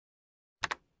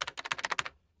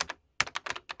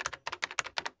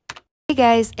Hey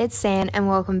guys, it's San and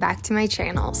welcome back to my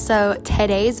channel. So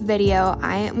today's video,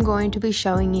 I am going to be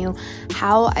showing you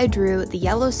how I drew the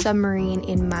Yellow Submarine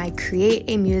in my Create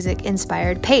a Music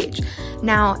inspired page.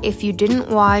 Now, if you didn't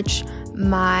watch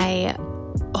my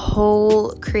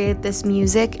whole Create This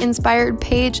Music inspired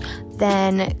page,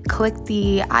 then click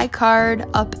the iCard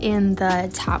up in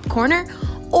the top corner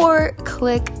or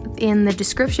click in the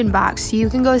description box so you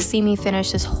can go see me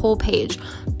finish this whole page.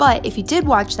 But if you did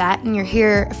watch that and you're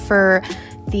here for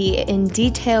the in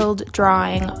detailed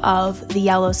drawing of the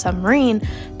Yellow Submarine,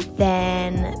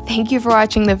 then thank you for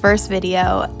watching the first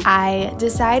video. I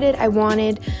decided I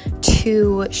wanted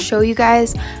to show you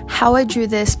guys how I drew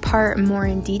this part more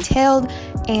in detailed,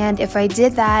 and if I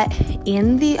did that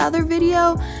in the other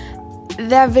video,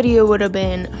 that video would have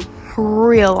been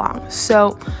real long.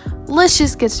 So let's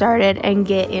just get started and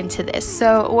get into this.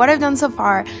 So what I've done so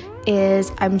far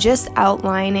is I'm just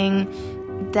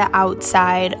outlining the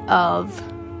outside of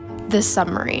the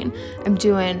submarine. I'm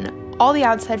doing all the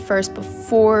outside first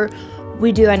before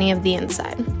we do any of the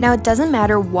inside. Now, it doesn't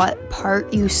matter what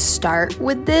part you start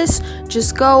with this,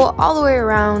 just go all the way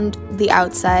around the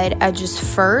outside edges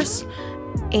first,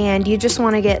 and you just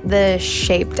want to get the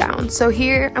shape down. So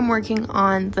here I'm working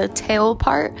on the tail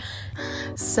part.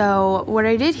 So what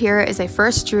I did here is I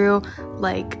first drew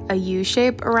like a U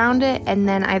shape around it, and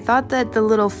then I thought that the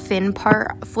little fin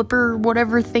part, flipper,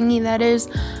 whatever thingy that is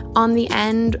on the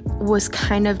end was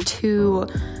kind of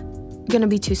gonna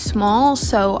be too small,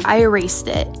 so I erased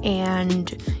it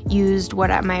and used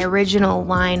my original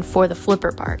line for the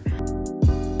flipper part.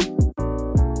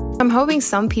 I'm hoping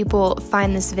some people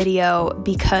find this video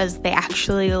because they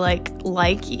actually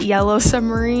like Yellow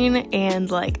Submarine and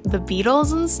like the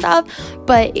Beatles and stuff.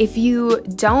 But if you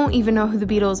don't even know who the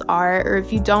Beatles are, or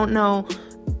if you don't know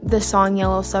the song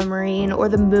Yellow Submarine or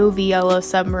the movie Yellow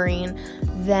Submarine,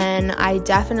 then I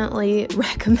definitely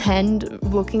recommend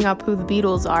looking up who the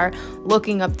Beatles are,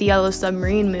 looking up the Yellow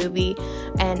Submarine movie.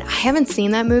 And I haven't seen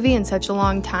that movie in such a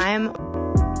long time.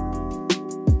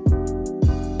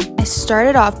 I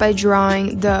started off by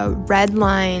drawing the red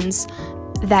lines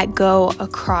that go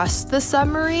across the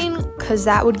submarine, because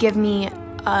that would give me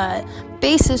a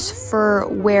basis for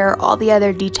where all the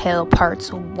other detail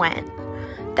parts went.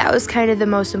 That was kind of the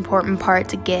most important part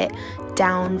to get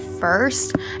down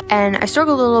first, and I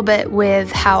struggled a little bit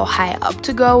with how high up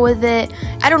to go with it.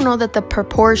 I don't know that the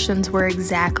proportions were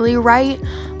exactly right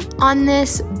on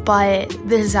this, but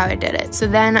this is how I did it. So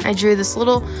then I drew this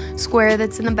little square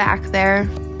that's in the back there.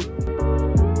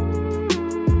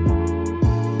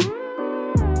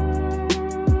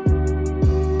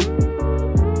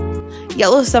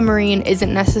 Yellow Submarine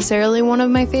isn't necessarily one of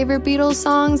my favorite Beatles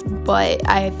songs, but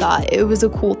I thought it was a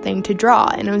cool thing to draw,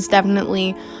 and it was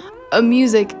definitely a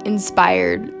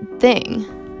music-inspired thing.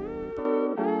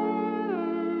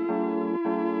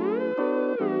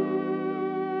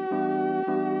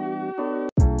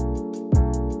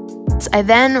 I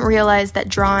then realized that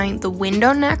drawing the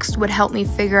window next would help me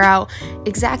figure out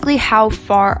exactly how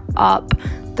far up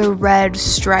the red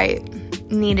stripe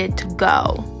needed to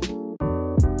go.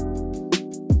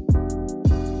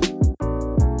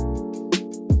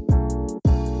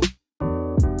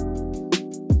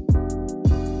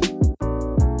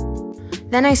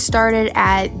 Then I started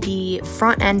at the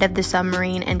front end of the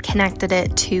submarine and connected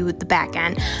it to the back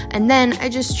end. And then I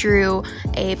just drew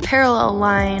a parallel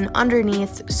line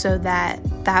underneath so that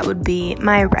would be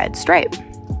my red stripe.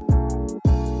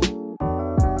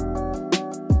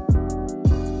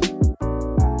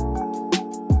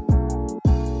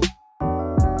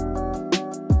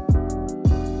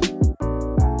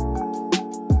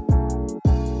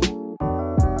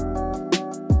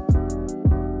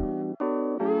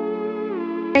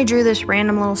 I drew this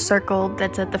random little circle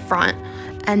that's at the front,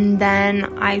 and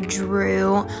then I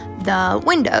drew the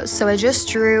windows. So I just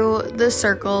drew the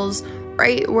circles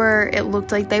right where it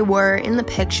looked like they were in the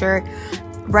picture,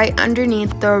 right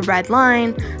underneath the red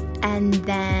line, and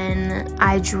then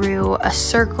I drew a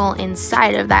circle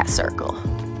inside of that circle.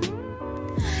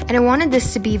 And I wanted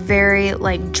this to be very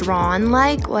like drawn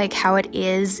like how it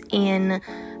is in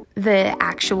the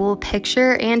actual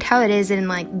picture and how it is in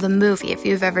like the movie, if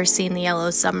you've ever seen the Yellow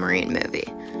Submarine movie.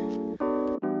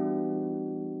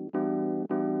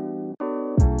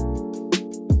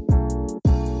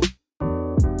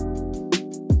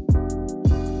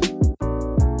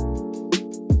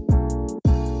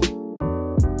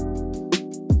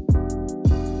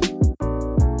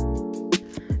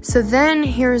 So then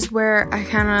here's where I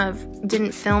kind of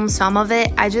didn't film some of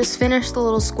it. I just finished the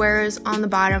little squares on the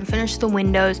bottom, finished the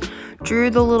windows, drew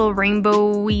the little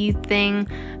rainbow-y thing,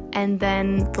 and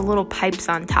then the little pipes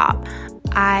on top.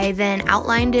 I then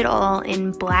outlined it all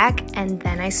in black, and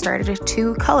then I started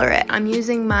to color it. I'm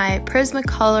using my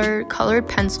Prismacolor colored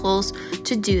pencils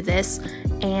to do this,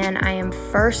 and I am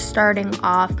first starting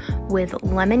off with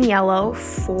lemon yellow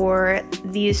for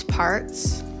these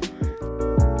parts.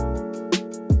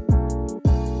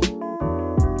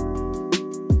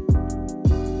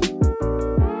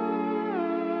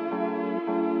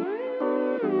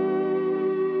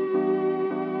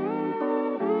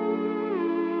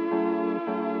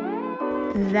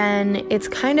 Then it's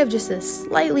kind of just a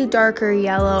slightly darker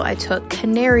yellow. I took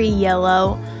canary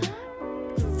yellow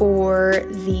for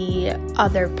the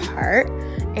other part,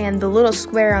 and the little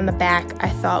square on the back I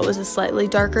thought was a slightly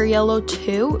darker yellow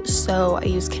too, so I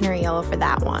used canary yellow for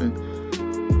that one.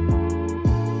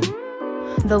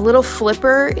 The little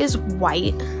flipper is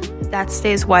white, that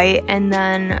stays white, and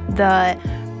then the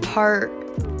part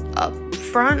up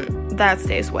front, that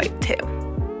stays white too.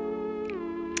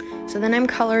 So then I'm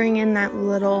coloring in that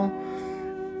little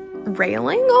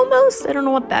railing almost. I don't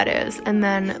know what that is. And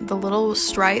then the little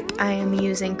stripe, I am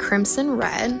using crimson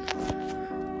red.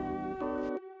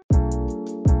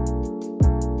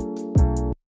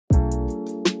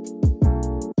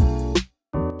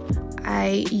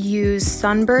 I use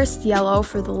sunburst yellow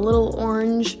for the little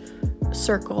orange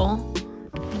circle.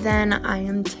 Then I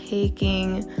am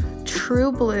taking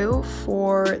true blue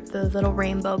for the little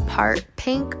rainbow part,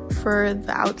 pink for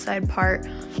the outside part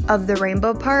of the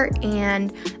rainbow part,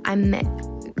 and I'm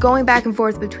going back and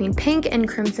forth between pink and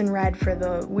crimson red for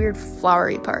the weird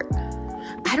flowery part.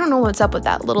 I don't know what's up with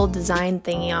that little design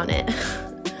thingy on it.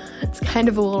 It's kind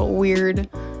of a little weird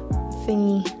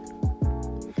thingy.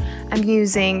 I'm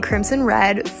using crimson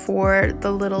red for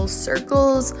the little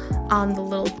circles on the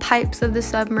little pipes of the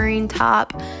submarine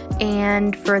top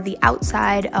and for the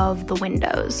outside of the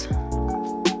windows.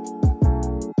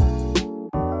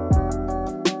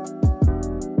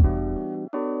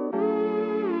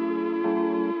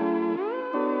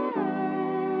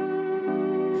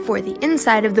 For the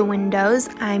inside of the windows,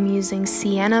 I'm using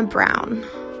sienna brown.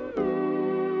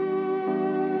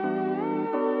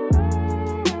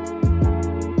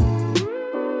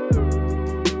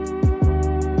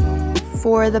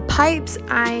 For the pipes,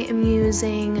 I am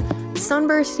using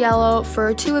sunburst yellow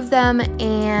for 2 of them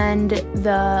and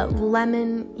the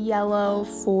lemon yellow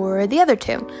for the other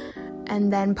 2.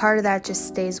 And then part of that just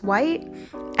stays white.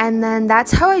 And then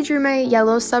that's how I drew my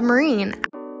yellow submarine.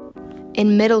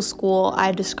 In middle school,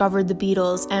 I discovered the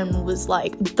Beatles and was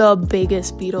like the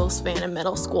biggest Beatles fan in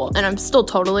middle school. And I'm still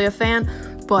totally a fan,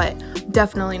 but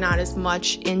definitely not as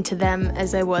much into them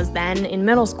as I was then. In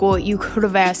middle school, you could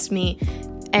have asked me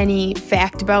any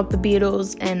fact about the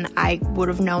Beatles and I would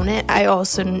have known it. I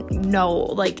also know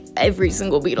like every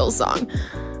single Beatles song.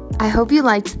 I hope you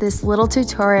liked this little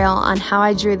tutorial on how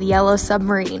I drew the yellow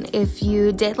submarine. If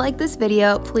you did like this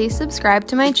video, please subscribe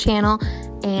to my channel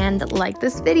and like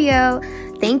this video.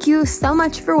 Thank you so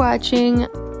much for watching.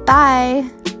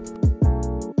 Bye!